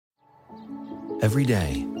Every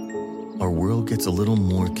day, our world gets a little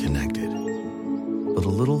more connected, but a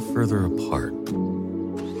little further apart.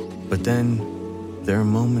 But then, there are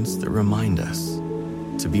moments that remind us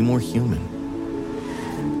to be more human.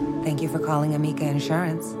 Thank you for calling Amica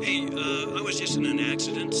Insurance. Hey, I was just in an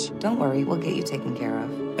accident. Don't worry, we'll get you taken care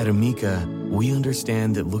of. At Amica, we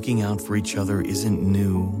understand that looking out for each other isn't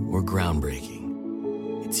new or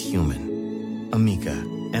groundbreaking. It's human. Amica,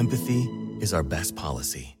 empathy is our best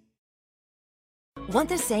policy. Want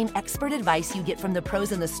the same expert advice you get from the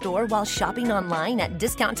pros in the store while shopping online at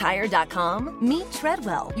DiscountTire.com? Meet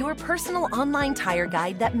Treadwell, your personal online tire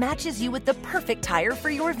guide that matches you with the perfect tire for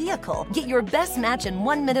your vehicle. Get your best match in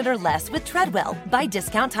 1 minute or less with Treadwell by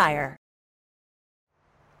Discount Tire.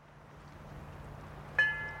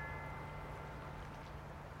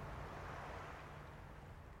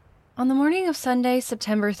 On the morning of Sunday,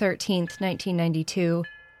 September 13th, 1992,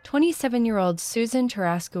 27-year-old Susan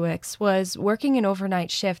Taraskiewicz was working an overnight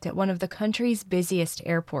shift at one of the country's busiest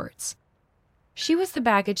airports. She was the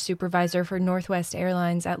baggage supervisor for Northwest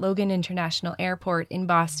Airlines at Logan International Airport in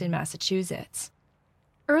Boston, Massachusetts.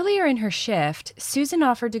 Earlier in her shift, Susan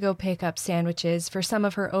offered to go pick up sandwiches for some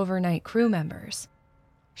of her overnight crew members.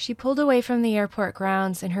 She pulled away from the airport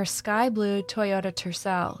grounds in her sky blue Toyota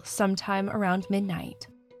Tercel sometime around midnight.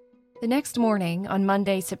 The next morning, on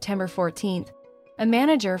Monday, September 14th, a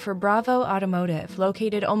manager for Bravo Automotive,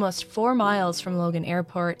 located almost 4 miles from Logan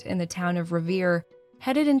Airport in the town of Revere,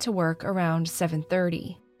 headed into work around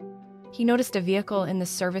 7:30. He noticed a vehicle in the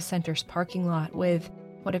service center's parking lot with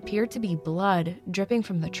what appeared to be blood dripping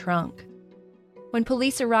from the trunk. When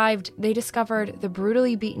police arrived, they discovered the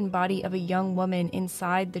brutally beaten body of a young woman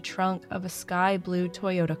inside the trunk of a sky blue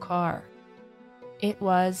Toyota car. It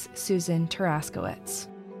was Susan Taraskiewicz.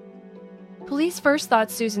 Police first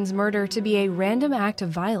thought Susan's murder to be a random act of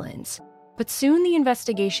violence, but soon the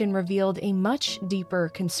investigation revealed a much deeper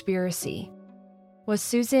conspiracy. Was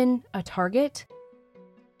Susan a target?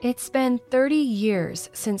 It's been 30 years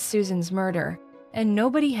since Susan's murder, and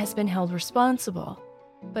nobody has been held responsible.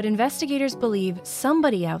 But investigators believe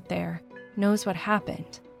somebody out there knows what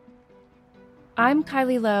happened. I'm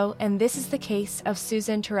Kylie Lowe, and this is the case of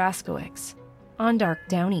Susan Taraskiewicz on Dark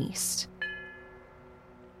Down East.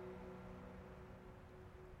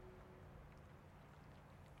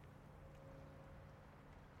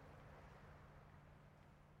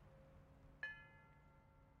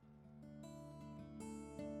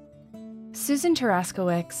 Susan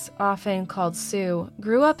Taraskiewicz, often called Sue,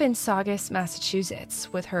 grew up in Saugus,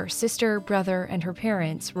 Massachusetts, with her sister, brother, and her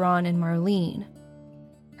parents, Ron and Marlene.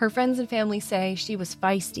 Her friends and family say she was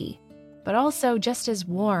feisty, but also just as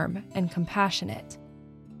warm and compassionate.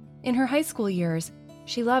 In her high school years,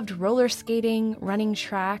 she loved roller skating, running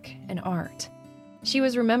track, and art. She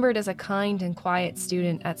was remembered as a kind and quiet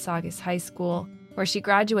student at Saugus High School, where she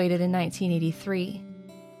graduated in 1983.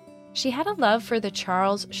 She had a love for the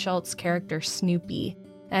Charles Schulz character Snoopy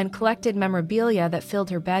and collected memorabilia that filled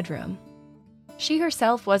her bedroom. She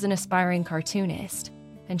herself was an aspiring cartoonist,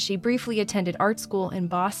 and she briefly attended art school in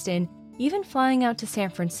Boston, even flying out to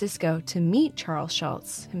San Francisco to meet Charles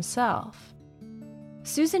Schulz himself.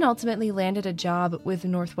 Susan ultimately landed a job with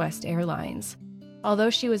Northwest Airlines.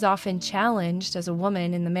 Although she was often challenged as a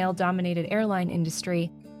woman in the male-dominated airline industry,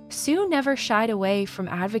 Sue never shied away from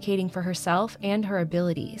advocating for herself and her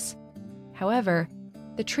abilities. However,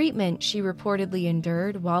 the treatment she reportedly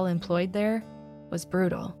endured while employed there was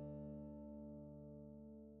brutal.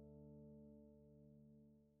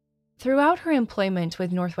 Throughout her employment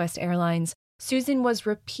with Northwest Airlines, Susan was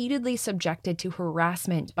repeatedly subjected to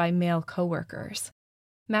harassment by male coworkers.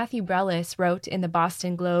 Matthew Brellis wrote in the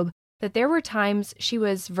Boston Globe that there were times she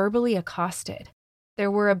was verbally accosted. There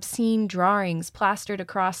were obscene drawings plastered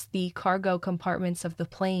across the cargo compartments of the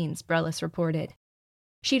planes, Brellis reported.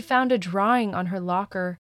 She'd found a drawing on her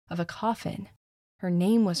locker of a coffin. Her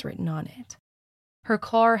name was written on it. Her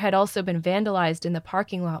car had also been vandalized in the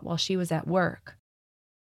parking lot while she was at work.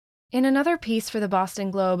 In another piece for the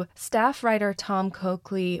Boston Globe, staff writer Tom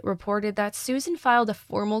Coakley reported that Susan filed a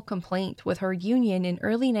formal complaint with her union in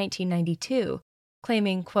early 1992,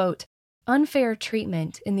 claiming, quote, unfair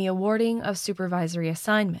treatment in the awarding of supervisory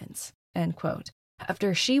assignments, end quote,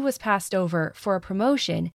 after she was passed over for a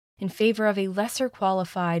promotion in favor of a lesser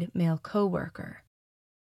qualified male coworker.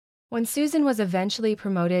 When Susan was eventually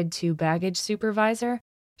promoted to baggage supervisor,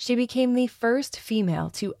 she became the first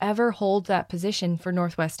female to ever hold that position for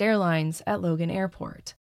Northwest Airlines at Logan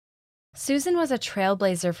Airport. Susan was a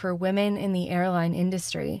trailblazer for women in the airline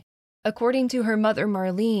industry. According to her mother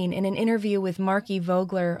Marlene in an interview with Marky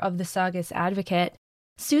Vogler of the Saugus Advocate,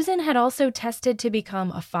 Susan had also tested to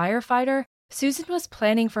become a firefighter. Susan was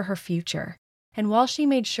planning for her future. and while she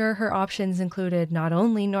made sure her options included not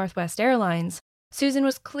only Northwest Airlines, Susan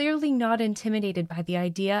was clearly not intimidated by the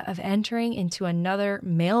idea of entering into another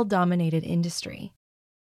male-dominated industry.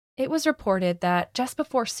 It was reported that just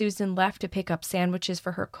before Susan left to pick up sandwiches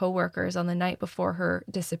for her coworkers on the night before her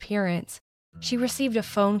disappearance, she received a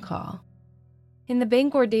phone call. In the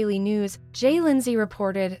Bangor Daily News, Jay Lindsay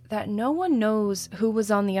reported that no one knows who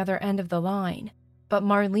was on the other end of the line, but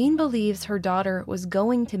Marlene believes her daughter was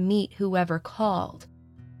going to meet whoever called,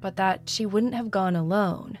 but that she wouldn't have gone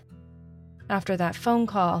alone. After that phone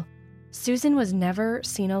call, Susan was never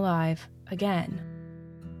seen alive again.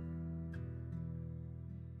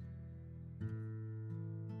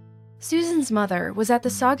 Susan's mother was at the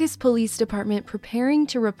Saugus Police Department preparing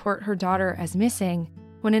to report her daughter as missing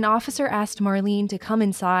when an officer asked Marlene to come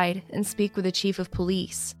inside and speak with the chief of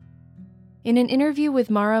police. In an interview with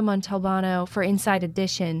Mara Montalbano for Inside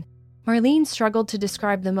Edition, Marlene struggled to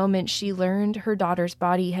describe the moment she learned her daughter's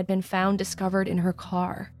body had been found discovered in her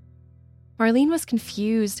car. Marlene was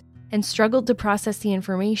confused and struggled to process the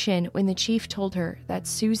information when the chief told her that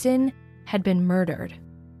Susan had been murdered.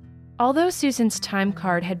 Although Susan's time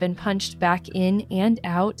card had been punched back in and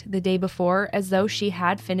out the day before as though she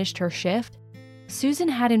had finished her shift, Susan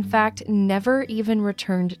had in fact never even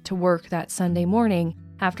returned to work that Sunday morning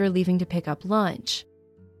after leaving to pick up lunch.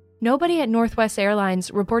 Nobody at Northwest Airlines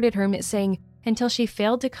reported her missing until she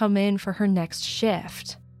failed to come in for her next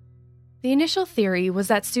shift. The initial theory was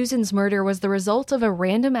that Susan's murder was the result of a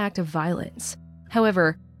random act of violence.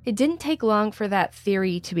 However, it didn't take long for that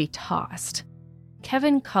theory to be tossed.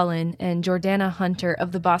 Kevin Cullen and Jordana Hunter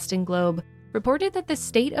of the Boston Globe reported that the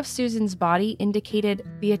state of Susan's body indicated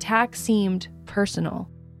the attack seemed personal,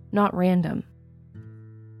 not random.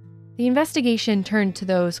 The investigation turned to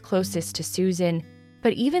those closest to Susan,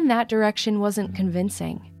 but even that direction wasn't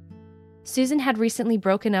convincing. Susan had recently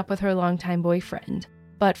broken up with her longtime boyfriend,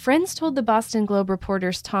 but friends told the Boston Globe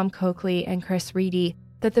reporters Tom Coakley and Chris Reedy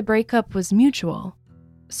that the breakup was mutual.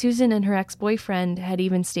 Susan and her ex-boyfriend had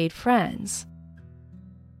even stayed friends.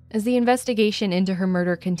 As the investigation into her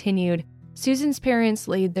murder continued, Susan's parents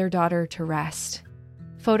laid their daughter to rest.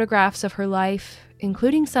 Photographs of her life,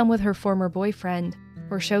 including some with her former boyfriend,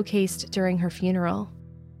 were showcased during her funeral.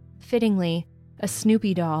 Fittingly, a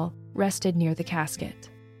Snoopy doll rested near the casket.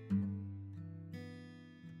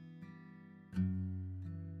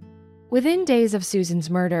 Within days of Susan's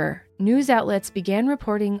murder, news outlets began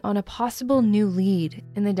reporting on a possible new lead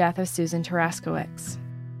in the death of Susan Taraskiewicz.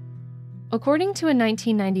 According to a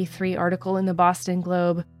 1993 article in the Boston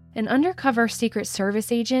Globe, an undercover Secret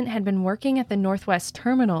Service agent had been working at the Northwest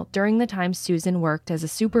Terminal during the time Susan worked as a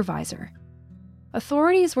supervisor.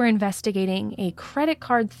 Authorities were investigating a credit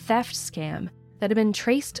card theft scam that had been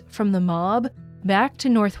traced from the mob back to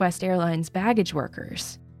Northwest Airlines baggage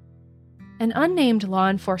workers. An unnamed law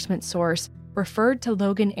enforcement source referred to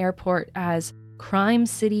Logan Airport as Crime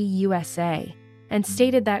City, USA, and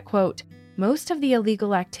stated that, quote, most of the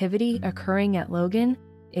illegal activity occurring at Logan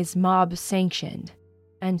is mob-sanctioned,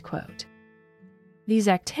 end quote. These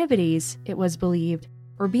activities, it was believed,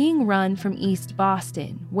 were being run from East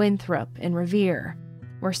Boston, Winthrop, and Revere,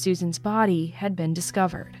 where Susan's body had been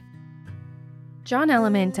discovered. John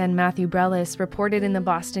Element and Matthew Brelis reported in the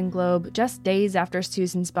Boston Globe just days after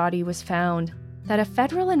Susan's body was found that a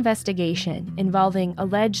federal investigation involving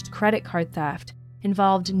alleged credit card theft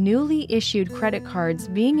involved newly issued credit cards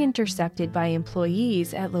being intercepted by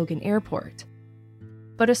employees at Logan Airport.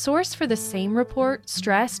 But a source for the same report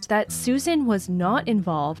stressed that Susan was not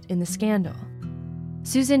involved in the scandal.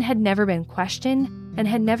 Susan had never been questioned and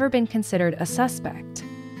had never been considered a suspect.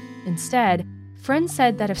 Instead, friends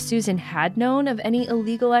said that if Susan had known of any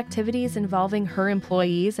illegal activities involving her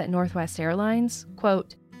employees at Northwest Airlines,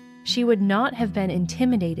 quote, she would not have been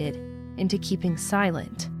intimidated into keeping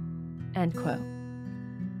silent, end quote.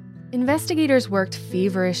 Investigators worked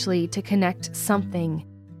feverishly to connect something,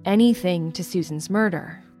 anything, to Susan's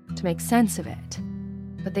murder, to make sense of it,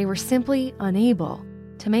 but they were simply unable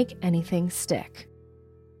to make anything stick.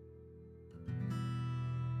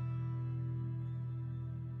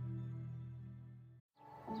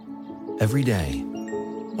 Every day,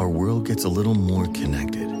 our world gets a little more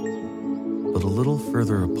connected, but a little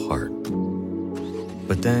further apart.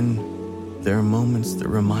 But then, there are moments that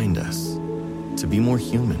remind us to be more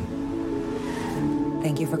human.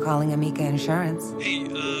 Thank you for calling Amica Insurance. Hey,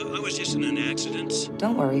 I was just in an accident.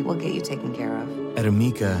 Don't worry, we'll get you taken care of. At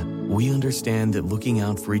Amica, we understand that looking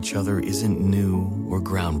out for each other isn't new or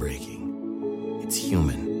groundbreaking. It's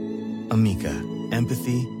human. Amica,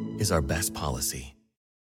 empathy is our best policy.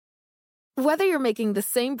 Whether you're making the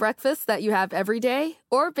same breakfast that you have every day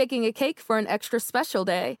or baking a cake for an extra special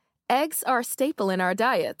day, eggs are a staple in our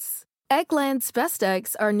diets. Eggland's best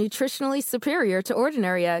eggs are nutritionally superior to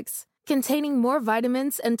ordinary eggs, containing more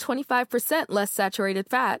vitamins and 25% less saturated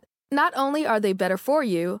fat. Not only are they better for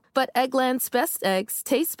you, but Eggland's best eggs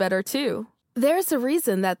taste better too. There's a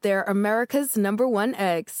reason that they're America's #1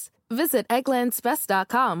 eggs. Visit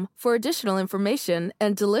egglandsbest.com for additional information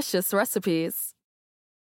and delicious recipes.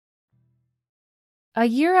 A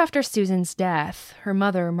year after Susan's death, her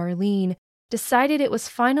mother, Marlene, decided it was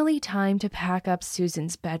finally time to pack up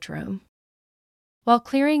Susan's bedroom. While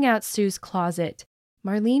clearing out Sue's closet,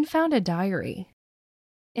 Marlene found a diary.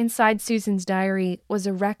 Inside Susan's diary was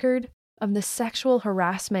a record of the sexual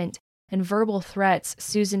harassment and verbal threats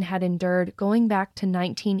Susan had endured going back to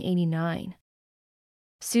 1989.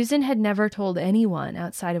 Susan had never told anyone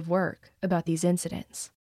outside of work about these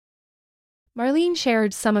incidents. Marlene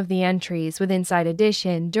shared some of the entries with Inside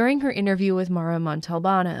Edition during her interview with Mara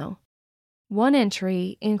Montalbano. One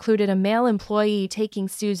entry included a male employee taking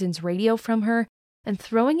Susan's radio from her and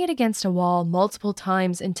throwing it against a wall multiple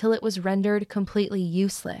times until it was rendered completely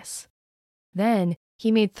useless. Then,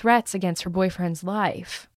 he made threats against her boyfriend's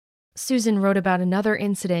life. Susan wrote about another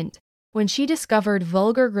incident when she discovered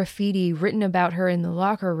vulgar graffiti written about her in the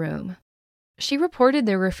locker room. She reported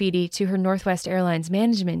the graffiti to her Northwest Airlines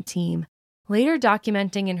management team, later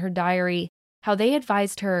documenting in her diary how they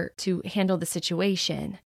advised her to handle the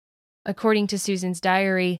situation. According to Susan's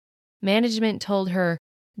diary, management told her,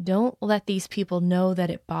 "Don't let these people know that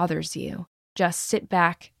it bothers you. Just sit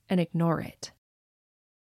back and ignore it."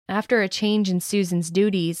 After a change in Susan's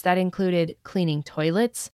duties that included cleaning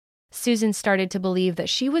toilets, Susan started to believe that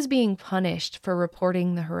she was being punished for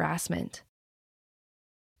reporting the harassment.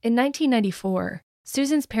 In 1994,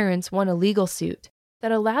 Susan's parents won a legal suit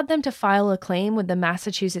that allowed them to file a claim with the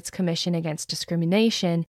Massachusetts Commission Against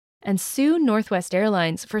Discrimination and sue Northwest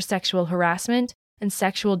Airlines for sexual harassment and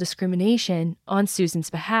sexual discrimination on Susan's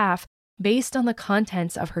behalf based on the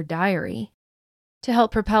contents of her diary. To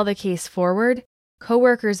help propel the case forward,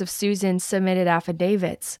 co-workers of Susan submitted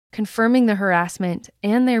affidavits confirming the harassment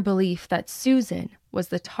and their belief that Susan was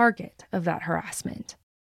the target of that harassment.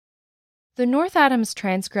 The North Adams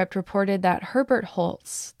transcript reported that Herbert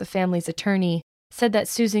Holtz, the family's attorney, said that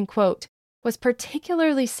Susan, quote, was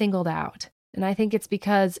particularly singled out, and I think it's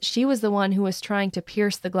because she was the one who was trying to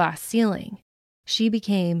pierce the glass ceiling. She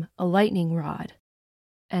became a lightning rod,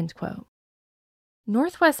 end quote.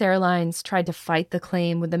 Northwest Airlines tried to fight the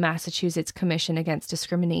claim with the Massachusetts Commission Against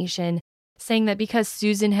Discrimination, saying that because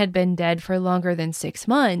Susan had been dead for longer than 6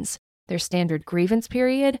 months, their standard grievance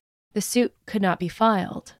period, the suit could not be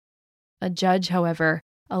filed. A judge, however,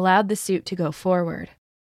 allowed the suit to go forward.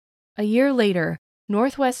 A year later,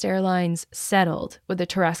 Northwest Airlines settled with the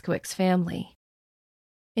Taraskiewicz family.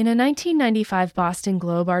 In a 1995 Boston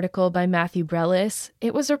Globe article by Matthew Brelis,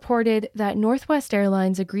 it was reported that Northwest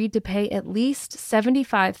Airlines agreed to pay at least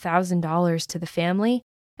 $75,000 to the family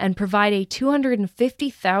and provide a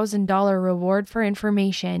 $250,000 reward for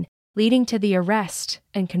information leading to the arrest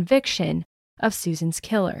and conviction of Susan's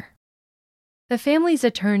killer. The family's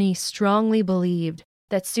attorney strongly believed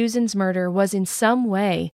that Susan's murder was in some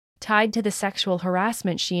way tied to the sexual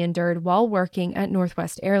harassment she endured while working at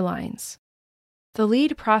Northwest Airlines. The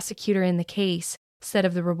lead prosecutor in the case said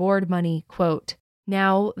of the reward money, quote,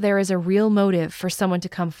 "Now there is a real motive for someone to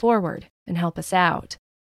come forward and help us out,"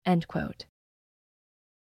 end quote.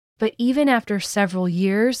 But even after several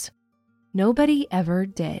years, nobody ever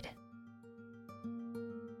did.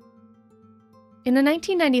 In a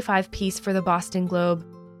 1995 piece for the Boston Globe,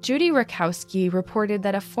 Judy Rakowski reported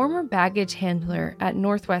that a former baggage handler at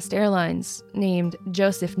Northwest Airlines named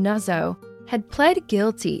Joseph Nuzzo had pled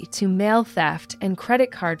guilty to mail theft and credit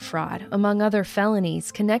card fraud, among other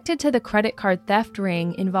felonies connected to the credit card theft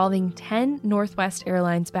ring involving 10 Northwest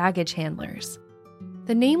Airlines baggage handlers.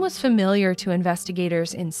 The name was familiar to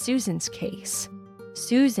investigators in Susan's case.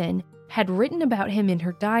 Susan had written about him in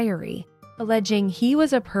her diary, alleging he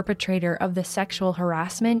was a perpetrator of the sexual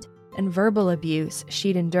harassment and verbal abuse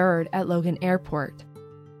she'd endured at Logan Airport.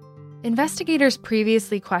 Investigators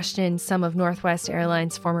previously questioned some of Northwest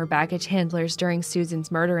Airlines' former baggage handlers during Susan's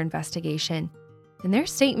murder investigation, and their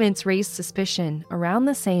statements raised suspicion around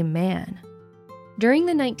the same man. During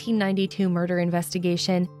the 1992 murder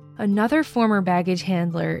investigation, another former baggage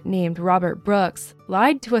handler named Robert Brooks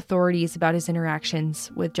lied to authorities about his interactions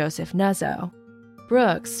with Joseph Nuzzo.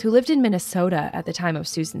 Brooks, who lived in Minnesota at the time of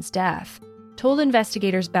Susan's death, told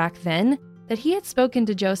investigators back then that he had spoken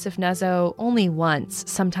to Joseph Nuzzo only once,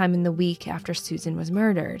 sometime in the week after Susan was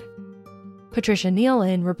murdered. Patricia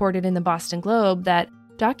Nealon reported in the Boston Globe that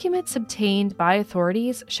documents obtained by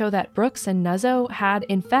authorities show that Brooks and Nuzzo had,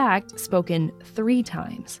 in fact, spoken 3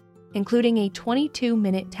 times, including a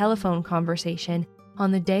 22-minute telephone conversation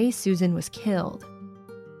on the day Susan was killed.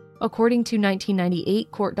 According to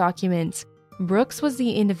 1998 court documents, Brooks was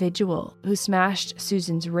the individual who smashed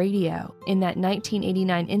Susan's radio in that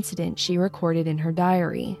 1989 incident she recorded in her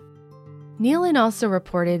diary. Nealon also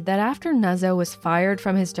reported that after Nuzzo was fired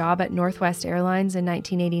from his job at Northwest Airlines in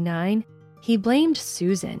 1989, he blamed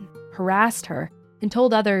Susan, harassed her, and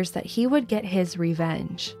told others that he would get his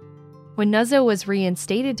revenge. When Nuzzo was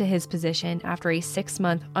reinstated to his position after a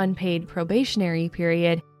 6-month unpaid probationary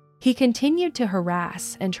period, he continued to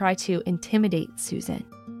harass and try to intimidate Susan.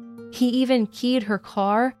 He even keyed her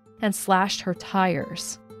car and slashed her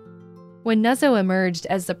tires. When Nuzzo emerged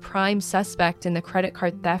as the prime suspect in the credit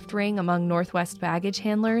card theft ring among Northwest baggage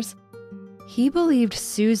handlers, he believed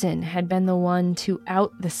Susan had been the one to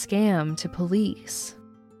out the scam to police.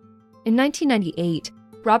 In 1998,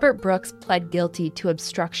 Robert Brooks pled guilty to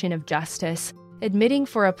obstruction of justice, admitting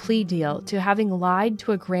for a plea deal to having lied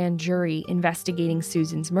to a grand jury investigating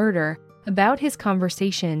Susan's murder about his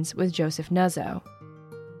conversations with Joseph Nuzzo.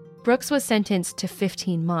 Brooks was sentenced to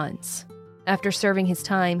 15 months. After serving his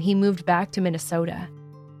time, he moved back to Minnesota.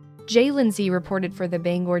 Jay Lindsay reported for the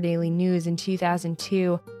Bangor Daily News in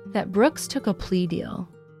 2002 that Brooks took a plea deal.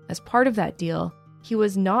 As part of that deal, he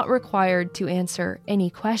was not required to answer any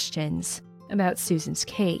questions about Susan's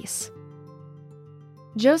case.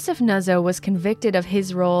 Joseph Nuzzo was convicted of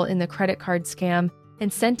his role in the credit card scam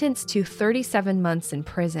and sentenced to 37 months in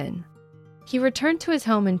prison. He returned to his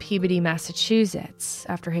home in Peabody, Massachusetts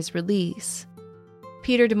after his release.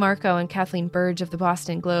 Peter DeMarco and Kathleen Burge of the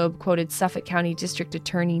Boston Globe quoted Suffolk County District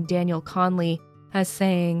Attorney Daniel Conley as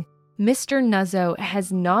saying, "Mr. Nuzzo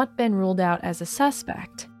has not been ruled out as a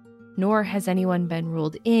suspect, nor has anyone been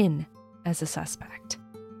ruled in as a suspect."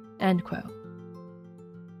 End quote.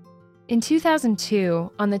 In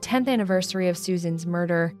 2002, on the 10th anniversary of Susan's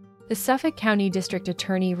murder, the Suffolk County District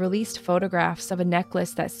Attorney released photographs of a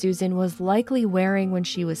necklace that Susan was likely wearing when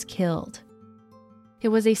she was killed. It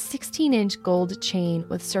was a 16-inch gold chain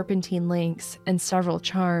with serpentine links and several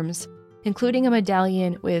charms, including a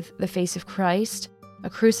medallion with the face of Christ, a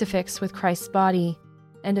crucifix with Christ's body,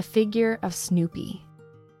 and a figure of Snoopy.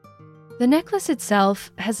 The necklace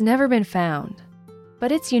itself has never been found,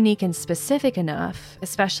 but it's unique and specific enough,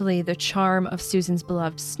 especially the charm of Susan's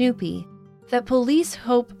beloved Snoopy, that police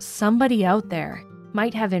hope somebody out there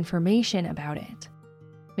might have information about it.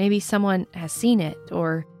 Maybe someone has seen it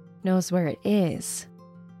or knows where it is.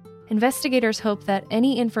 Investigators hope that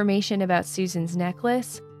any information about Susan's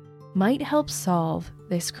necklace might help solve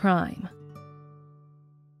this crime.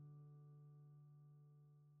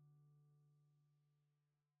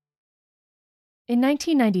 In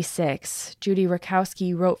 1996, Judy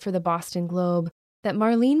Rakowski wrote for the Boston Globe that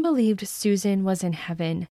Marlene believed Susan was in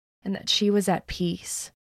heaven and that she was at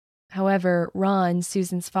peace. However, Ron,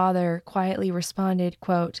 Susan's father, quietly responded,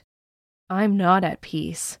 quote, "I'm not at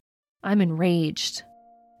peace. I'm enraged."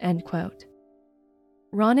 End quote.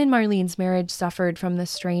 Ron and Marlene's marriage suffered from the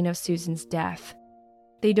strain of Susan's death.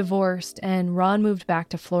 They divorced, and Ron moved back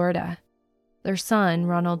to Florida. Their son,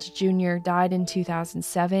 Ronald Jr., died in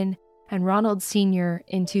 2007, and Ronald Sr.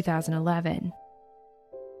 in 2011.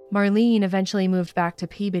 Marlene eventually moved back to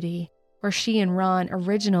Peabody, where she and Ron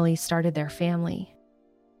originally started their family.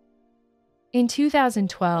 In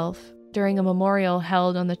 2012, during a memorial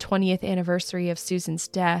held on the 20th anniversary of Susan's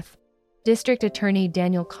death, District Attorney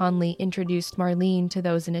Daniel Conley introduced Marlene to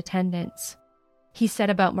those in attendance. He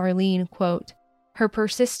said about Marlene, quote, "Her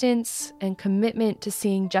persistence and commitment to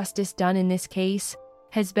seeing justice done in this case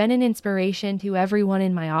has been an inspiration to everyone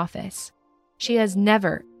in my office. She has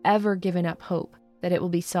never, ever given up hope that it will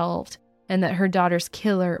be solved and that her daughter's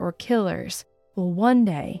killer or killers will one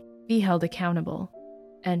day be held accountable."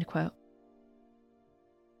 End quote.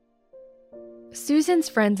 Susan's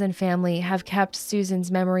friends and family have kept Susan's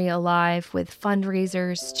memory alive with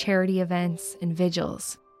fundraisers, charity events, and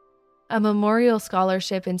vigils. A memorial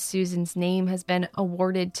scholarship in Susan's name has been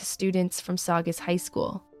awarded to students from Saugus High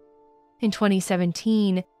School. In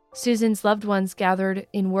 2017, Susan's loved ones gathered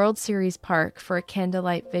in World Series Park for a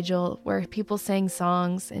candlelight vigil where people sang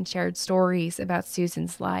songs and shared stories about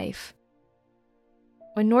Susan's life.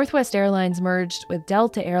 When Northwest Airlines merged with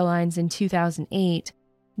Delta Airlines in 2008,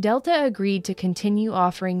 Delta agreed to continue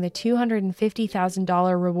offering the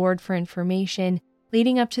 $250,000 reward for information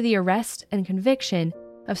leading up to the arrest and conviction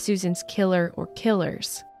of Susan's killer or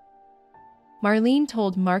killers. Marlene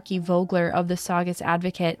told Marky Vogler of the Saugus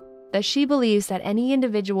Advocate that she believes that any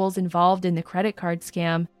individuals involved in the credit card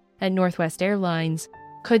scam at Northwest Airlines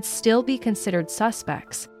could still be considered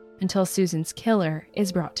suspects until Susan's killer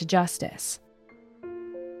is brought to justice.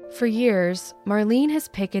 For years, Marlene has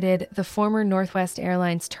picketed the former Northwest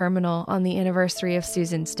Airlines terminal on the anniversary of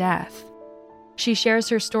Susan's death. She shares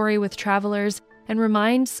her story with travelers and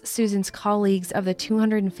reminds Susan's colleagues of the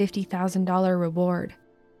 $250,000 reward.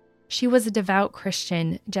 She was a devout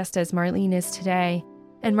Christian, just as Marlene is today,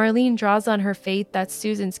 and Marlene draws on her faith that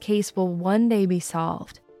Susan's case will one day be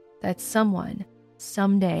solved, that someone,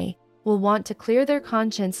 someday, will want to clear their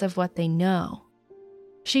conscience of what they know.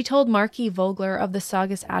 She told Marky Vogler of the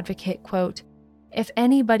Saugus Advocate, quote, "If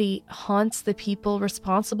anybody haunts the people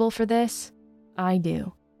responsible for this, I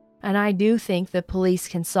do. And I do think the police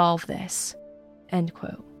can solve this." End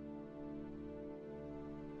quote.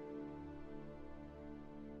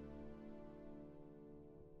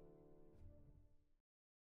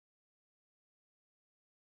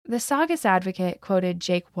 The Saugus Advocate quoted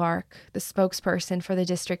Jake Wark, the spokesperson for the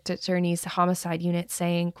district attorney's homicide unit,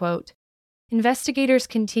 saying, quote, "Investigators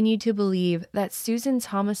continue to believe that Susan's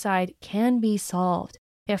homicide can be solved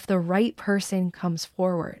if the right person comes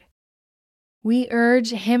forward. We urge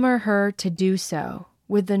him or her to do so,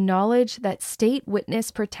 with the knowledge that state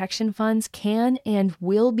witness protection funds can and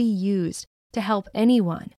will be used to help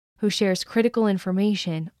anyone who shares critical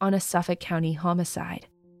information on a Suffolk County homicide."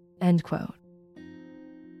 End quote.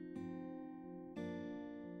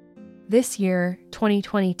 This year,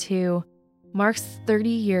 2022, marks 30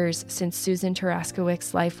 years since Susan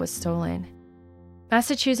Taraskiewicz's life was stolen.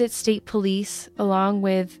 Massachusetts State Police, along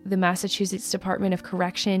with the Massachusetts Department of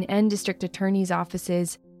Correction and District Attorney's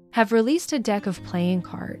offices, have released a deck of playing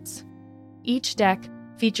cards. Each deck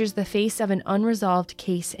features the face of an unresolved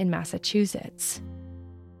case in Massachusetts.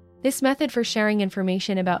 This method for sharing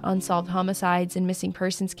information about unsolved homicides and missing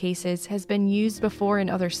persons cases has been used before in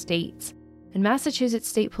other states, and Massachusetts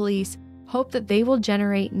State Police hope that they will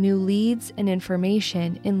generate new leads and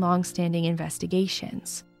information in long-standing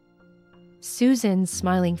investigations. Susan's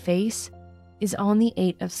smiling face is on the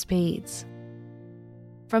 8 of spades.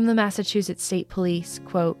 From the Massachusetts State Police,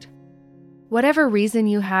 quote, "Whatever reason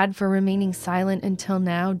you had for remaining silent until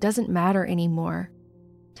now doesn't matter anymore.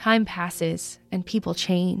 Time passes and people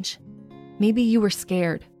change. Maybe you were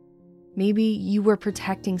scared. Maybe you were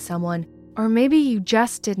protecting someone, or maybe you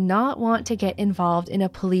just did not want to get involved in a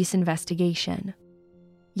police investigation.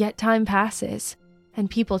 Yet time passes, and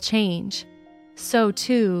people change. So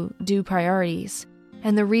too do priorities,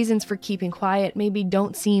 and the reasons for keeping quiet maybe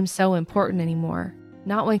don't seem so important anymore,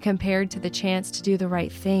 not when compared to the chance to do the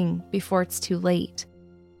right thing before it's too late.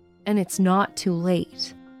 And it's not too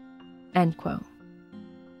late." End quote.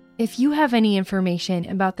 If you have any information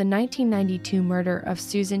about the 1992 murder of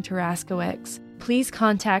Susan Taraskiewicz, please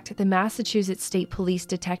contact the Massachusetts State Police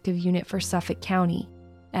Detective Unit for Suffolk County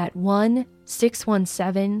at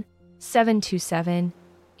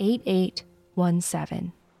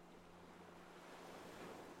 1-617-727-8817.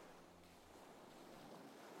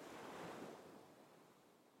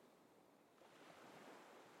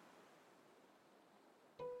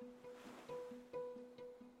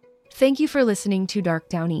 Thank you for listening to Dark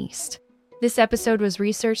Down East. This episode was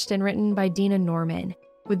researched and written by Dina Norman,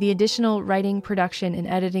 with the additional writing, production, and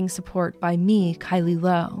editing support by me, Kylie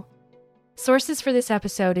Lowe. Sources for this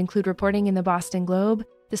episode include reporting in the Boston Globe,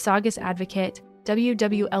 the Saugus Advocate,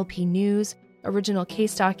 WWLP News, original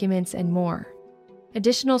case documents, and more.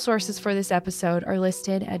 Additional sources for this episode are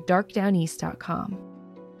listed at darkdowneast.com.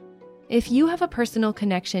 If you have a personal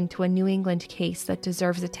connection to a New England case that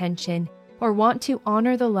deserves attention, or want to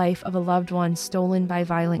honor the life of a loved one stolen by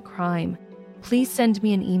violent crime, please send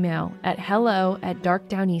me an email at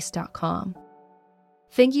hello@darkdowneast.com.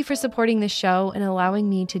 Thank you for supporting the show and allowing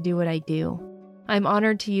me to do what I do. I'm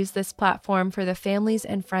honored to use this platform for the families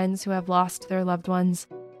and friends who have lost their loved ones,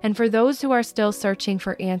 and for those who are still searching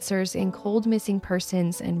for answers in cold missing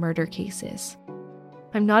persons and murder cases.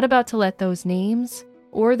 I'm not about to let those names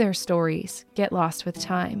or their stories get lost with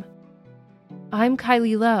time. I'm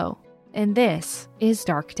Kylie Lowe, and this is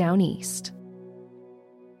Dark Down East.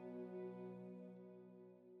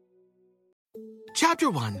 Chapter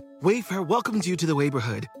 1, Wayfair welcomes you to the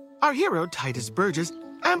neighborhood. Our hero, Titus Burgess,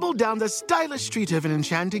 ambled down the stylish street of an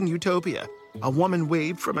enchanting utopia. A woman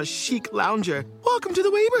waved from a chic lounger. "Welcome to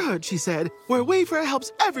the neighborhood," she said, "where Wayfair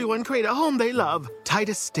helps everyone create a home they love."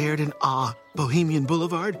 Titus stared in awe. Bohemian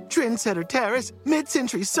Boulevard, Trendsetter Terrace,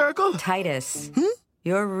 Mid-Century Circle. Titus,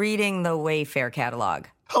 you're reading the Wayfair catalog.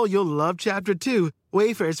 Oh, you'll love Chapter 2.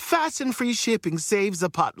 Wayfair's fast and free shipping saves a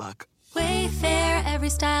potluck. Wayfair, every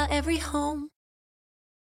style, every home.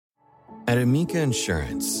 At Amica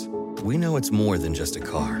Insurance, we know it's more than just a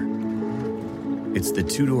car. It's the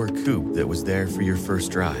two-door coupe that was there for your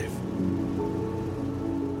first drive,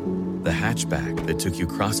 the hatchback that took you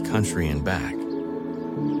cross-country and back,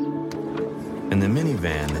 and the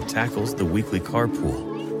minivan that tackles the weekly carpool.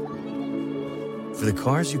 For the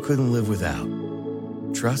cars you couldn't live without,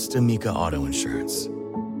 trust Amica Auto Insurance.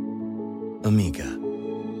 Amica,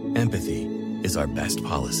 empathy is our best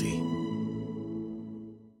policy.